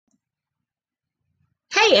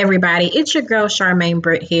Hey everybody, it's your girl Charmaine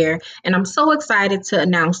Britt here, and I'm so excited to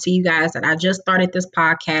announce to you guys that I just started this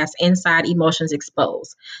podcast, Inside Emotions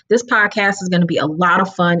Exposed. This podcast is going to be a lot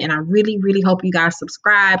of fun, and I really hope you guys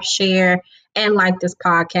subscribe, share, and like this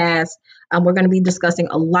podcast. We're going to be discussing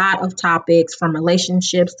a lot of topics from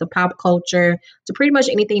relationships to pop culture to pretty much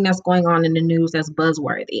anything that's going on in the news that's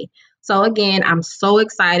buzzworthy. So, again, I'm so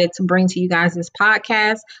excited to bring to you guys this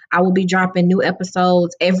podcast. I will be dropping new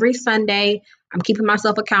episodes every Sunday. I'm keeping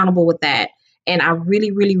myself accountable with that. And I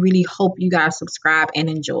really hope you guys subscribe and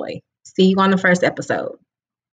enjoy. See you on the first episode.